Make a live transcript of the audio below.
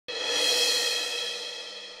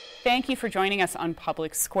Thank you for joining us on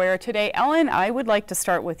Public Square today. Ellen, I would like to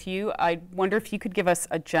start with you. I wonder if you could give us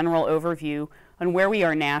a general overview on where we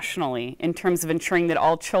are nationally in terms of ensuring that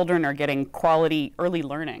all children are getting quality early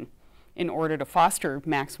learning in order to foster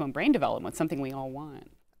maximum brain development, something we all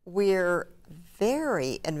want. We're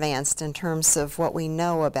very advanced in terms of what we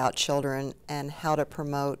know about children and how to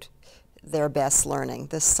promote their best learning.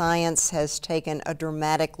 The science has taken a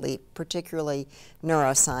dramatic leap, particularly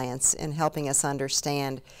neuroscience, in helping us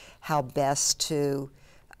understand how best to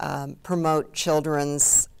promote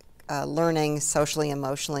children's learning socially,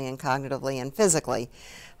 emotionally, and cognitively and physically.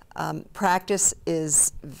 Practice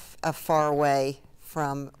is a far way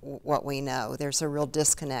from what we know. There's a real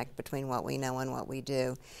disconnect between what we know and what we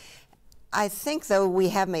do. I think, though, we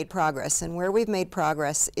have made progress, and where we've made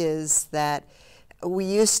progress is that we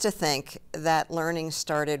used to think that learning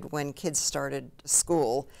started when kids started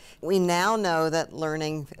school. We now know that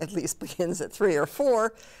learning at least begins at 3 or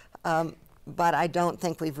 4, but I don't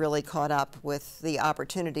think we've really caught up with the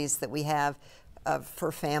opportunities that we have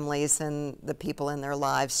for families and the people in their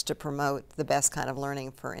lives to promote the best kind of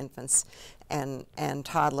learning for infants and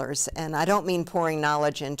toddlers. And I don't mean pouring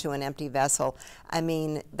knowledge into an empty vessel. I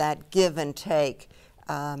mean that give and take.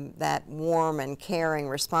 That warm and caring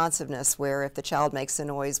responsiveness where if the child makes a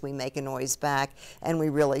noise, we make a noise back and we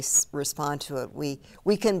really respond to it.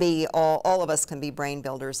 We can be, all of us can be brain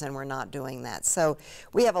builders, and we're not doing that. So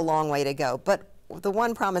we have a long way to go. But the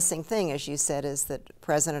one promising thing, as you said, is that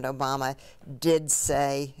President Obama did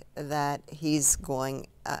say that he's going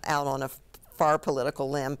out on a far political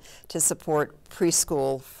limb to support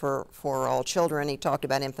preschool for all children. He talked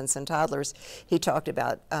about infants and toddlers. He talked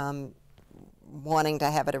about wanting to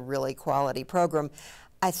have it a really quality program.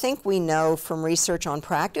 I think we know from research on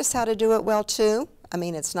practice how to do it well too. I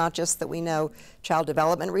mean, it's not just that we know child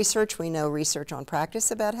development research, we know research on practice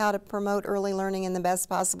about how to promote early learning in the best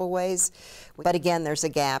possible ways. But again, there's a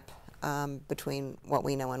gap between what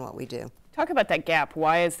we know and what we do. Talk about that gap.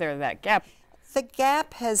 Why is there that gap? The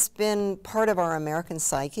gap has been part of our American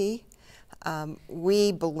psyche.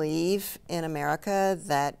 We believe in America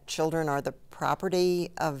that children are the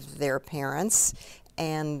property of their parents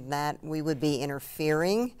and that we would be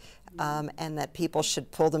interfering and that people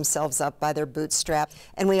should pull themselves up by their bootstraps.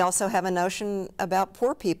 And we also have a notion about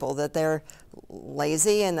poor people, that they're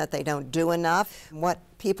lazy and that they don't do enough. What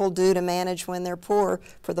people do to manage when they're poor,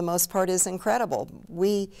 for the most part, is incredible.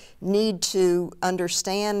 We need to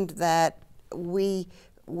understand that we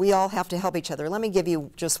all have to help each other. Let me give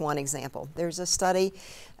you just one example. There's a study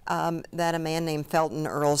that a man named Felton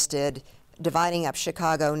Earls did, dividing up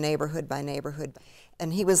Chicago neighborhood by neighborhood.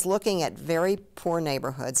 And he was looking at very poor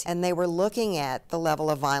neighborhoods, and they were looking at the level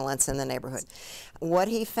of violence in the neighborhood. What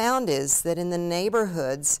he found is that in the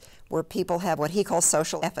neighborhoods where people have what he calls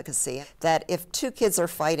social efficacy, that if two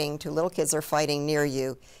little kids are fighting near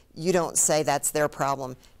you, you don't say that's their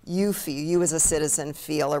problem. You as a citizen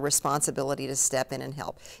feel a responsibility to step in and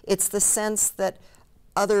help. It's the sense that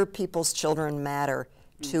other people's children matter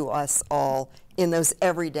to us all in those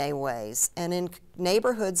everyday ways. And in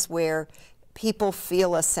neighborhoods where people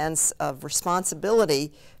feel a sense of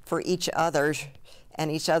responsibility for each other and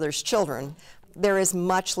each other's children, there is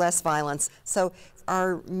much less violence. So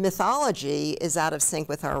our mythology is out of sync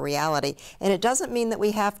with our reality. And it doesn't mean that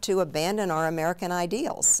we have to abandon our American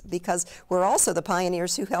ideals, because we're also the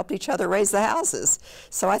pioneers who helped each other raise the houses.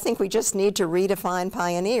 So I think we just need to redefine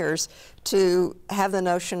pioneers to have the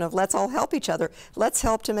notion of let's all help each other. Let's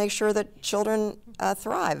help to make sure that children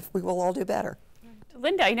thrive. We will all do better.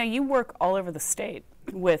 Linda, I know you work all over the state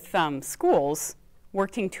with schools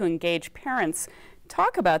working to engage parents.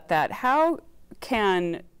 Talk about that. How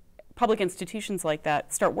can public institutions like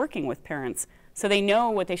that start working with parents so they know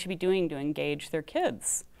what they should be doing to engage their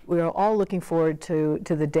kids? We are all looking forward to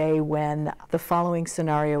the day when the following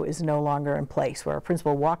scenario is no longer in place, where a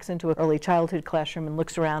principal walks into an early childhood classroom and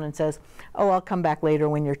looks around and says, oh, I'll come back later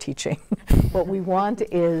when you're teaching. What we want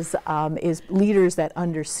is leaders that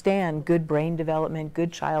understand good brain development,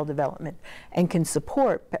 good child development, and can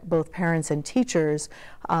support both parents and teachers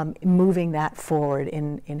moving that forward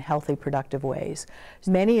in healthy, productive ways.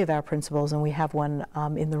 Many of our principals, and we have one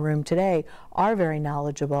in the room today, are very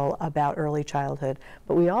knowledgeable about early childhood,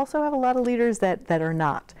 but we also have a lot of leaders that are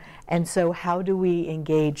not. And so how do we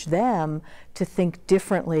engage them to think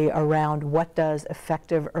differently around what does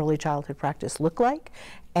effective early childhood practice look like,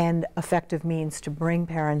 and effective means to bring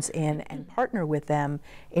parents in and partner with them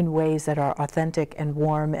in ways that are authentic and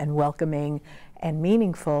warm and welcoming and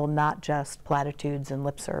meaningful, not just platitudes and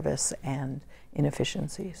lip service and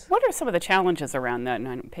inefficiencies. What are some of the challenges around that?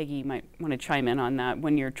 And Peggy, you might want to chime in on that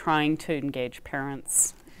when you're trying to engage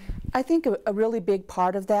parents. I think a really big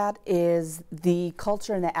part of that is the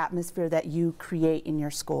culture and the atmosphere that you create in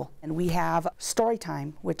your school. And we have story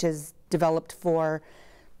time, which is developed for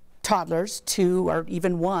toddlers, 2 or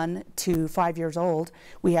even 1 to 5 years old.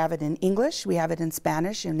 We have it in English, we have it in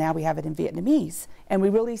Spanish, and now we have it in Vietnamese. And we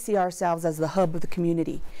really see ourselves as the hub of the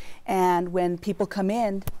community. And when people come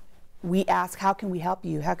in, we ask, how can we help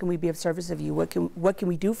you? How can we be of service of you? What can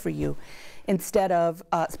we do for you? Instead of,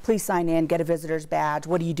 please sign in, get a visitor's badge,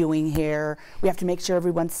 what are you doing here? We have to make sure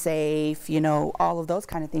everyone's safe, you know, all of those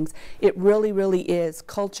kind of things. It really, really is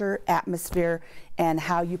culture, atmosphere, and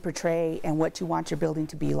how you portray and what you want your building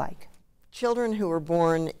to be like. Children who are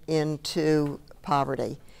born into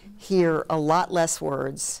poverty hear a lot less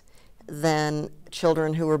words than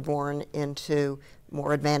children who are born into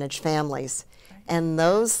more advantaged families. And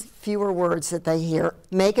those fewer words that they hear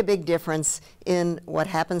make a big difference in what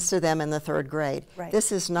happens to them in the 3rd grade. Right.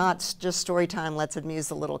 This is not just story time, let's amuse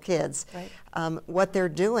the little kids. Right. What they're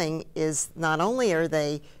doing is not only are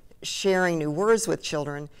they sharing new words with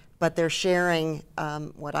children, but they're sharing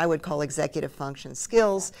what I would call executive function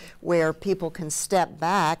skills, where people can step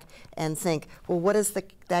back and think, well, what is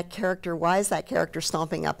that character, why is that character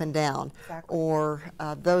stomping up and down? Exactly. Or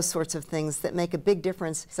those sorts of things that make a big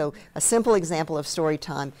difference. So a simple example of story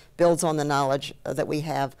time builds on the knowledge that we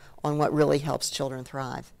have on what really helps children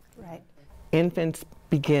thrive. Right. Infants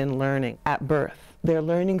begin learning at birth. They're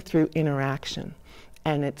learning through interaction.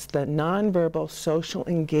 And it's the nonverbal social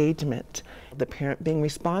engagement, the parent being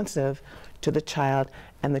responsive to the child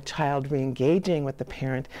and the child re-engaging with the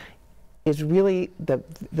parent is really the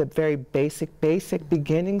very basic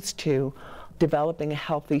beginnings to developing a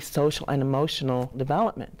healthy social and emotional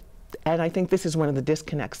development. And I think this is one of the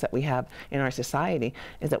disconnects that we have in our society,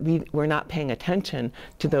 is that we're not paying attention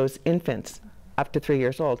to those infants up to 3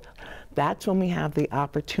 years old. That's when we have the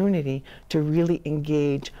opportunity to really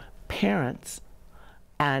engage parents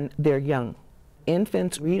and they're young.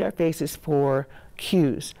 Infants read our faces for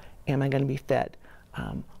cues. Am I going to be fed?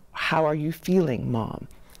 How are you feeling, Mom?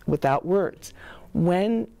 Without words.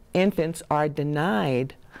 When infants are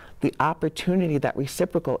denied the opportunity, that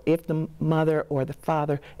reciprocal, if the mother or the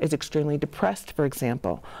father is extremely depressed, for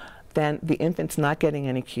example, then the infant's not getting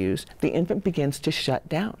any cues. The infant begins to shut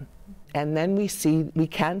down. And then we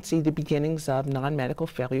can see the beginnings of non-medical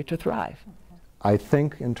failure to thrive. I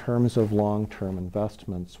think in terms of long-term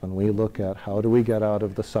investments, when we look at how do we get out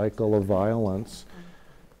of the cycle of violence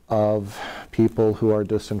of people who are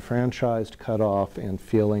disenfranchised, cut off, and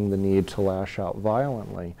feeling the need to lash out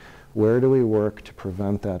violently, where do we work to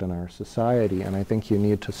prevent that in our society? And I think you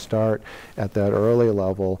need to start at that early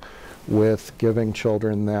level with giving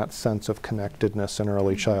children that sense of connectedness in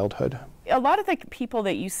early childhood. A lot of the people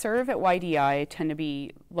that you serve at YDI tend to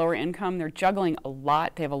be lower income. They're juggling a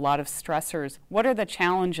lot. They have a lot of stressors. What are the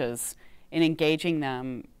challenges in engaging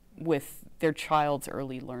them with their child's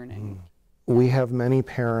early learning? We have many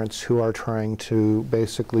parents who are trying to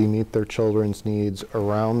basically meet their children's needs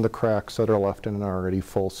around the cracks that are left in an already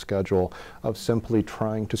full schedule of simply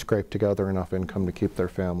trying to scrape together enough income to keep their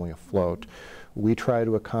family afloat. We try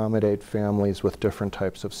to accommodate families with different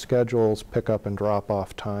types of schedules, pick up and drop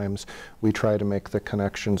off times. We try to make the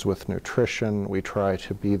connections with nutrition. We try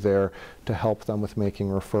to be there to help them with making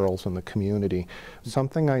referrals in the community.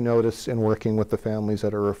 Something I notice in working with the families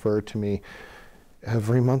that are referred to me,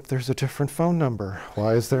 every month there's a different phone number.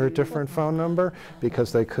 Why is there a different phone number?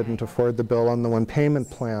 Because they couldn't afford the bill on the one payment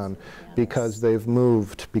plan, because they've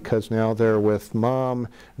moved, because now they're with mom,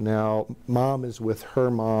 now mom is with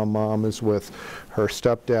her mom is with her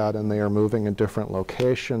stepdad, and they are moving in different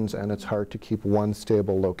locations, and it's hard to keep one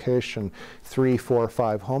stable location. 3, 4,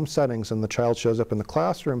 5 home settings, and the child shows up in the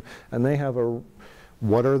classroom, and they have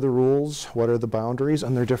what are the rules, what are the boundaries,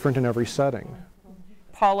 and they're different in every setting.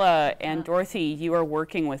 Paula and Dorothy, you are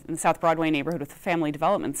working with in the South Broadway neighborhood with the Family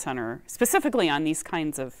Development Center, specifically on these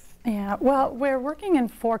kinds of... Yeah, well, we're working in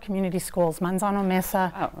 4 community schools. Manzano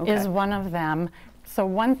Mesa is one of them. So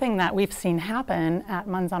one thing that we've seen happen at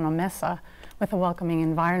Manzano Mesa with a welcoming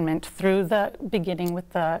environment through the beginning with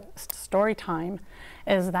the story time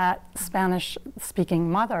is that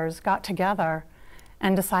Spanish-speaking mothers got together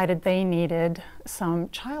and decided they needed some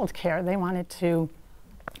childcare. They wanted to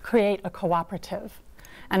create a cooperative.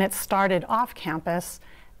 And it started off campus,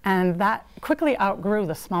 and that quickly outgrew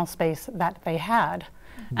the small space that they had.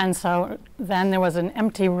 And so then there was an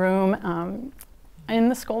empty room in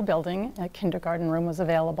the school building. A kindergarten room was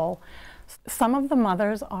available. Some of the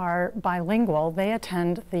mothers are bilingual. They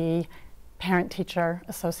attend the Parent-Teacher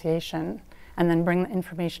Association and then bring the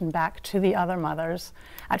information back to the other mothers.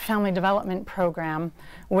 At Family Development Program,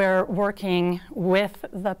 we're working with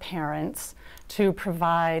the parents to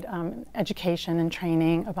provide education and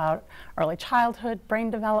training about early childhood, brain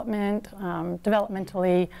development,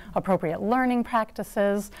 developmentally appropriate learning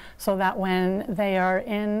practices, so that when they are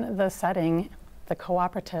in the setting, the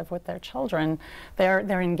cooperative with their children,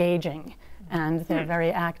 they're engaging and they're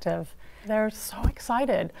very active. They're so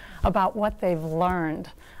excited about what they've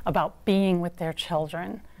learned about being with their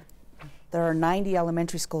children. There are 90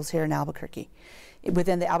 elementary schools here in Albuquerque,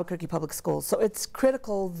 within the Albuquerque Public Schools. So it's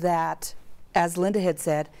critical that, as Linda had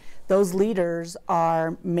said, those leaders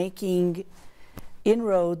are making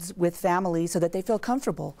inroads with families so that they feel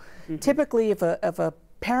comfortable. Typically, if a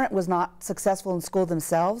parent was not successful in school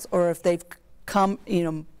themselves, or if they've come,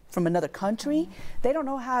 from another country, they don't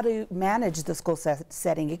know how to manage the school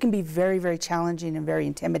setting. It can be very, very challenging and very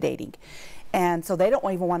intimidating. And so they don't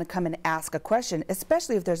even want to come and ask a question,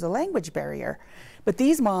 especially if there's a language barrier. But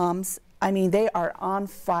these moms, I mean, they are on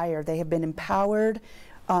fire. They have been empowered.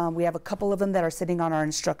 We have a couple of them that are sitting on our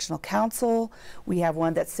instructional council. We have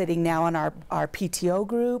one that's sitting now on our PTO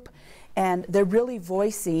group. And they're really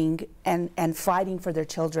voicing and fighting for their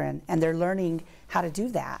children, and they're learning how to do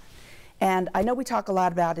that. And I know we talk a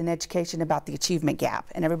lot about in education about the achievement gap,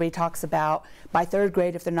 and everybody talks about by third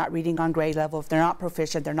grade, if they're not reading on grade level, if they're not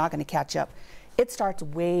proficient, they're not going to catch up. It starts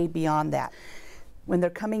way beyond that. When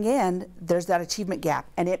they're coming in, there's that achievement gap,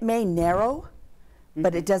 and it may narrow,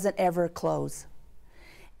 but it doesn't ever close.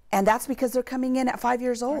 And that's because they're coming in at 5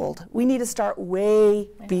 years old. We need to start way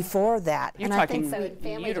before that. You're and talking I think so,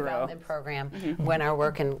 family utero. development program, when our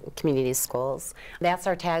work in community schools, that's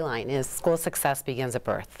our tagline, is school success begins at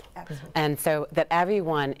birth. Absolutely. And so that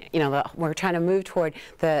everyone, we're trying to move toward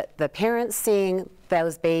the parents seeing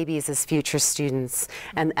those babies as future students,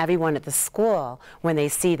 and everyone at the school, when they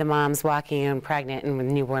see the moms walking in pregnant and with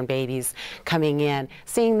newborn babies coming in,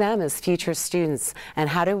 seeing them as future students. And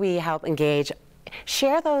how do we help engage,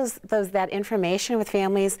 share that information with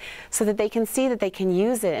families so that they can see that they can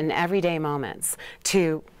use it in everyday moments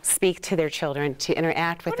to speak to their children, to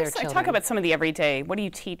interact with their children. Talk about some of the everyday, what do you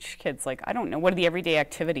teach kids? Like, I don't know, what are the everyday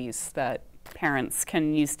activities that parents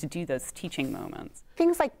can use to do those teaching moments?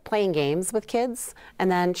 Things like playing games with kids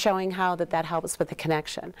and then showing how that helps with the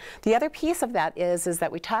connection. The other piece of that is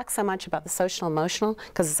that we talk so much about the social emotional,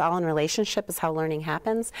 because it's all in relationship, is how learning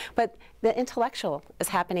happens, but the intellectual is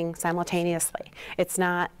happening simultaneously. It's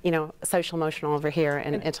not, social emotional over here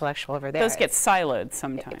and intellectual over there. Those get siloed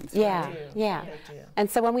sometimes. Yeah, right? yeah. And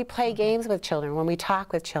so when we play games with children, when we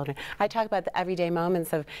talk with children, I talk about the everyday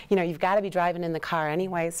moments of, you've got to be driving in the car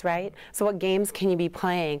anyways, right? So what games can you be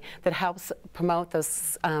playing that helps promote those,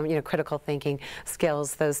 critical thinking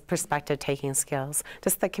skills, those perspective-taking skills,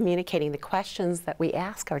 just the communicating the questions that we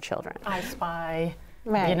ask our children. I Spy.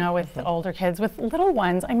 Right. With the older kids, with little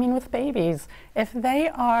ones, with babies, if they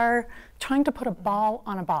are trying to put a ball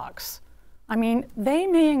on a box, they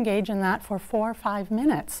may engage in that for 4 or 5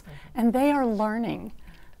 minutes, and they are learning.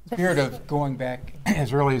 The spirit of going back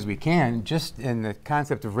as early as we can, just in the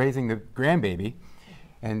concept of raising the grandbaby,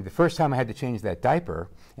 and the first time I had to change that diaper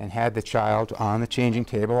and had the child on the changing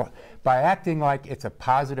table, by acting like it's a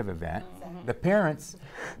positive event, the parents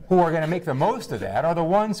who are going to make the most of that are the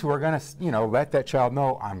ones who are going to, let that child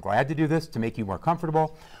know, I'm glad to do this to make you more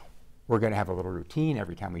comfortable. We're going to have a little routine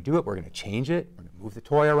every time we do it. We're going to change it. We're going to move the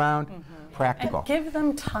toy around. Practical. And give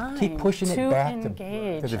them time Keep pushing to it back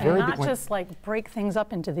engage, to the and very not just break things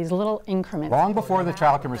up into these little increments. long before the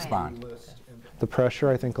child can respond. The pressure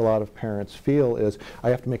I think a lot of parents feel is, I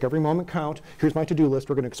have to make every moment count. Here's my to-do list.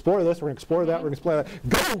 We're going to explore this. We're going to explore that. We're going to explore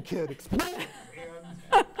that. Go, kid, explore!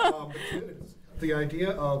 And the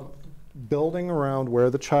idea of building around where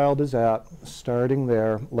the child is at, starting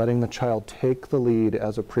there, letting the child take the lead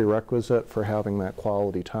as a prerequisite for having that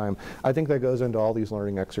quality time. I think that goes into all these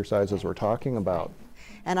learning exercises we're talking about.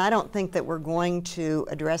 And I don't think that we're going to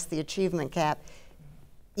address the achievement gap,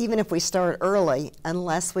 even if we start early,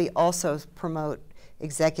 unless we also promote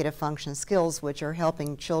executive function skills, which are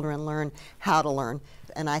helping children learn how to learn.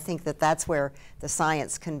 And I think that that's where the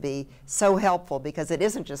science can be so helpful, because it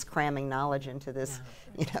isn't just cramming knowledge into this,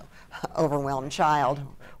 overwhelmed child,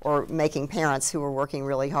 or making parents who are working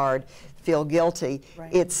really hard feel guilty.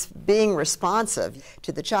 Right. It's being responsive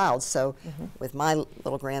to the child. So with my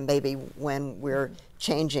little grandbaby, when we're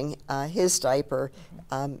changing his diaper,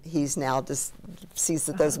 he's now just sees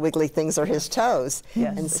that those wiggly things are his toes.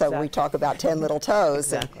 Yes, and so we talk about 10 little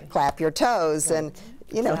toes and clap your toes, and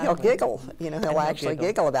he'll giggle. He'll actually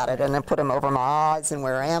giggle about it, and then put him over my eyes and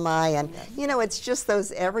where am I? And it's just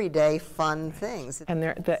those everyday fun things. And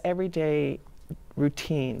they're the everyday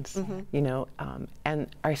routines, and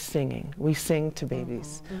our singing. We sing to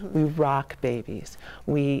babies. We rock babies.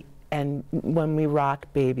 We And when we rock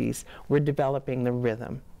babies, we're developing the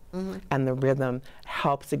rhythm. And the rhythm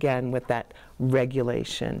helps again with that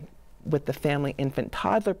regulation. With the Family Infant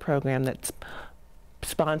Toddler program that's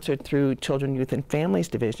sponsored through Children, Youth, and Families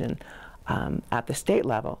Division at the state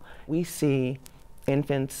level, we see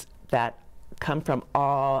infants that come from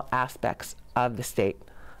all aspects of the state,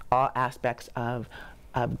 all aspects of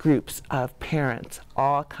groups, of parents,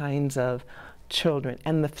 all kinds of children,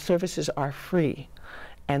 and the services are free.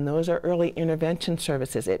 And those are early intervention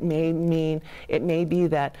services. It may be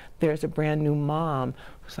that there's a brand new mom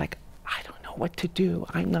who's like, I don't know what to do.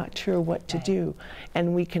 I'm not sure what to do.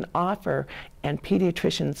 And we can offer, and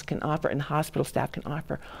pediatricians can offer, and hospital staff can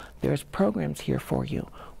offer, there's programs here for you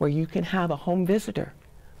where you can have a home visitor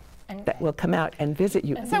that will come out and visit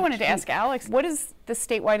you. So I wanted to ask Alex, what is the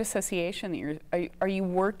statewide association that you're, are you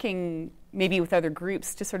working maybe with other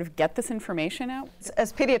groups to sort of get this information out?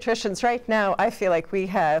 As pediatricians right now, I feel like we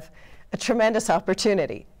have a tremendous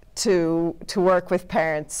opportunity to work with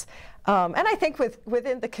parents. And I think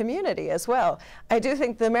within the community as well. I do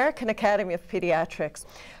think the American Academy of Pediatrics,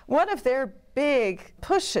 one of their big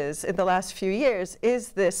pushes in the last few years is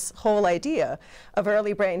this whole idea of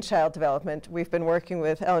early brain child development. We've been working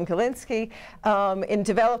with Ellen Galinsky in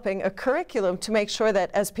developing a curriculum to make sure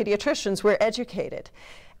that as pediatricians we're educated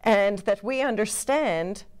and that we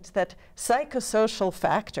understand that psychosocial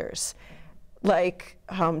factors like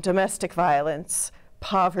domestic violence,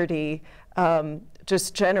 poverty,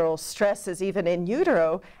 just general stresses, even in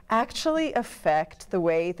utero, actually affect the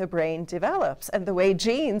way the brain develops and the way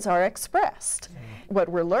genes are expressed. What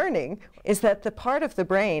we're learning is that the part of the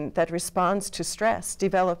brain that responds to stress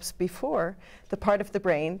develops before the part of the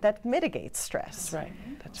brain that mitigates stress. That's right.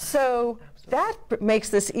 So that makes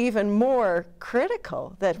this even more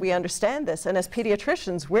critical that we understand this. And as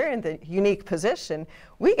pediatricians, we're in the unique position.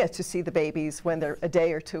 We get to see the babies when they're a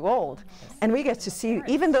day or two old. And we get to see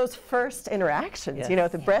even those first interactions, you know,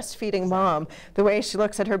 the breastfeeding mom, the way she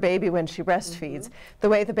looks at her baby when she breastfeeds, the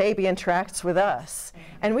way the baby interacts with us.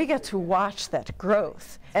 And we get to watch that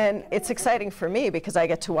growth. And it's exciting for me because I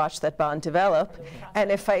get to watch that bond develop.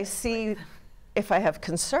 And if I have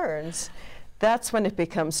concerns, that's when it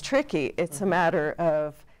becomes tricky. It's a matter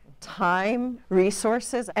of time,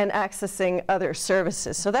 resources, and accessing other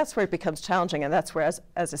services. So that's where it becomes challenging, and that's where,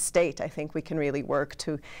 as a state, I think we can really work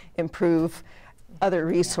to improve other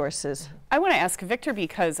resources. I want to ask Victor,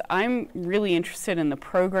 because I'm really interested in the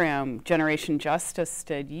program Generation Justice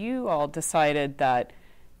did. You all decided that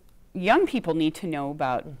young people need to know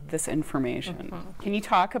about this information. Can you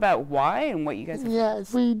talk about why and what you guys have?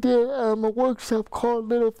 Yes, we did a workshop called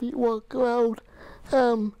Little Feet Walk Around,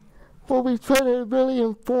 where we try to really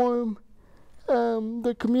inform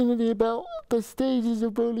the community about the stages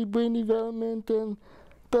of early brain development and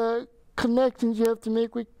the connections you have to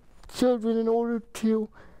make with children in order to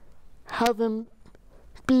have them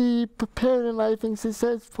be prepared in life and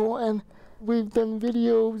successful. And we've done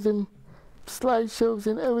videos and slideshows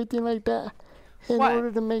and everything like that in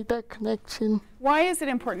order to make that connection. Why is it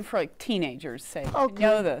important for like teenagers, say, to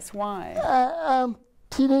know this? Why?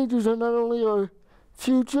 Teenagers are not only our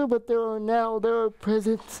future, but they are now, they're our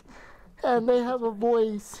present, and they have a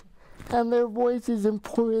voice, and their voice is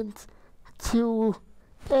important to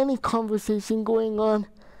any conversation going on.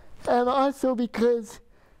 And also because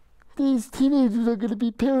these teenagers are going to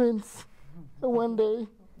be parents one day,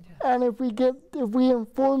 and if we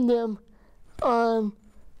inform them on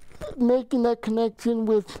making that connection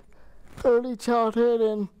with early childhood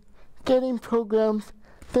and getting programs,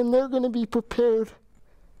 then they're going to be prepared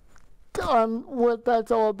on what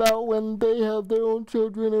that's all about when they have their own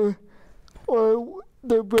children or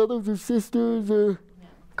their brothers or sisters or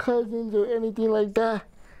cousins or anything like that.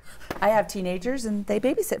 I have teenagers and they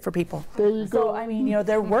babysit for people. There you go. So, I mean, you know,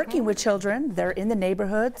 they're working with children, they're in the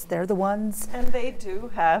neighborhoods, they're the ones. And they do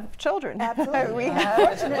have children. Absolutely. we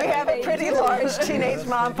have a pretty large teenage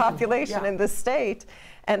mom population in the state.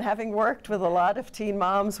 And having worked with a lot of teen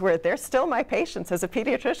moms where they're still my patients as a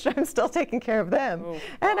pediatrician, I'm still taking care of them.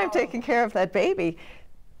 And I'm taking care of that baby.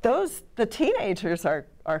 The teenagers are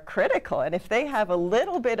critical, and if they have a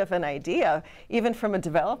little bit of an idea, even from a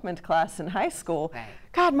development class in high school,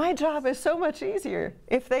 God, my job is so much easier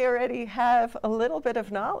if they already have a little bit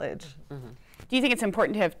of knowledge. Do you think it's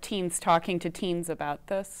important to have teens talking to teens about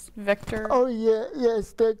this, Victor? Oh yeah,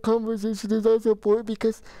 yes, that conversation is also important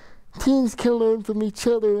because teens can learn from each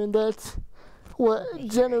other, and that's what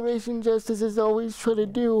Generation Justice is always trying to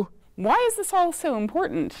do. Why is this all so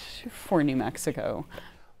important for New Mexico?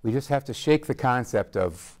 We just have to shake the concept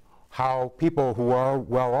of how people who are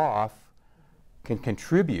well off can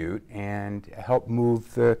contribute and help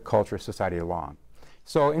move the culture of society along.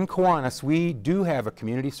 So in Kiwanis, we do have a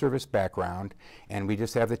community service background, and we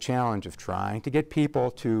just have the challenge of trying to get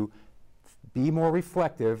people to be more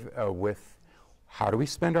reflective with how do we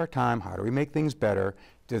spend our time, how do we make things better,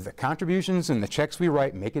 do the contributions and the checks we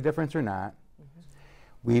write make a difference or not?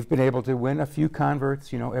 We've been able to win a few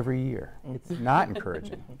converts, you know, every year. It's not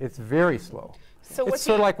encouraging. It's very slow. So it's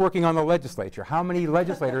sort of like working on the legislature. How many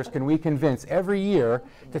legislators can we convince every year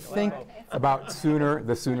to think about the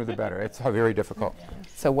sooner the better? It's very difficult.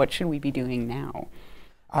 So what should we be doing now?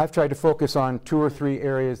 I've tried to focus on 2 or 3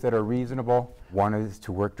 areas that are reasonable. One is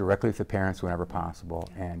to work directly with the parents whenever possible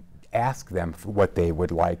and ask them for what they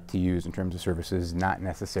would like to use in terms of services, not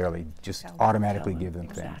necessarily just automatically give them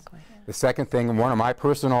things. The second thing, and one of my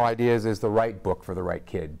personal ideas, is the right book for the right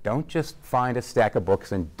kid. Don't just find a stack of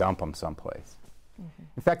books and dump them someplace.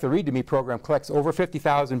 In fact, the Read to Me program collects over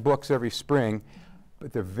 50,000 books every spring,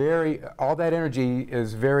 but all that energy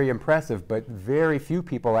is very impressive, but very few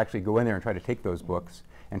people actually go in there and try to take those books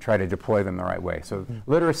and try to deploy them the right way. So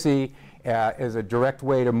literacy is a direct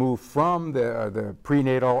way to move from the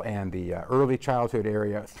prenatal and the early childhood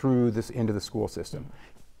area through this into the school system.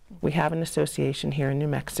 We have an association here in New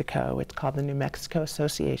Mexico. It's called the New Mexico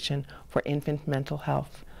Association for Infant Mental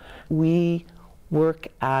Health. We work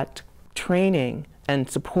at training and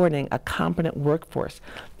supporting a competent workforce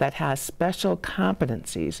that has special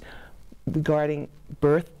competencies regarding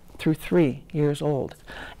birth through 3 years old.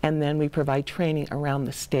 And then we provide training around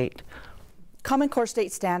the state. Common Core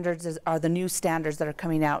State Standards are the new standards that are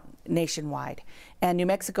coming out nationwide. And New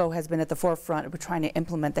Mexico has been at the forefront of trying to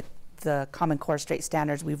implement the Common Core State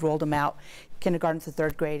Standards. We've rolled them out kindergarten to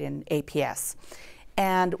 3rd grade in APS.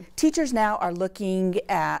 And teachers now are looking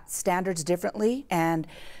at standards differently, and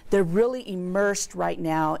they're really immersed right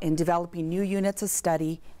now in developing new units of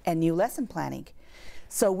study and new lesson planning.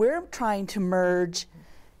 So we're trying to merge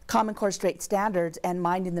Common Core State Standards and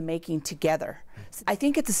Mind in the Making together. I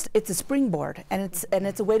think it's a springboard, and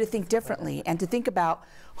it's a way to think differently and to think about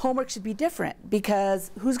homework should be different,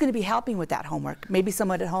 because who's going to be helping with that homework? Maybe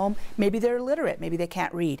someone at home, maybe they're illiterate, maybe they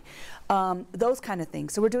can't read, those kind of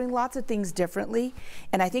things. So we're doing lots of things differently,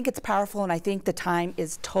 and I think it's powerful, and I think the time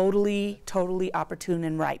is totally, totally opportune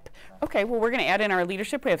and ripe. Okay, well, we're going to add in our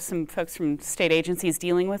leadership. We have some folks from state agencies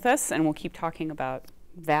dealing with us, and we'll keep talking about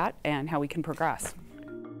that and how we can progress.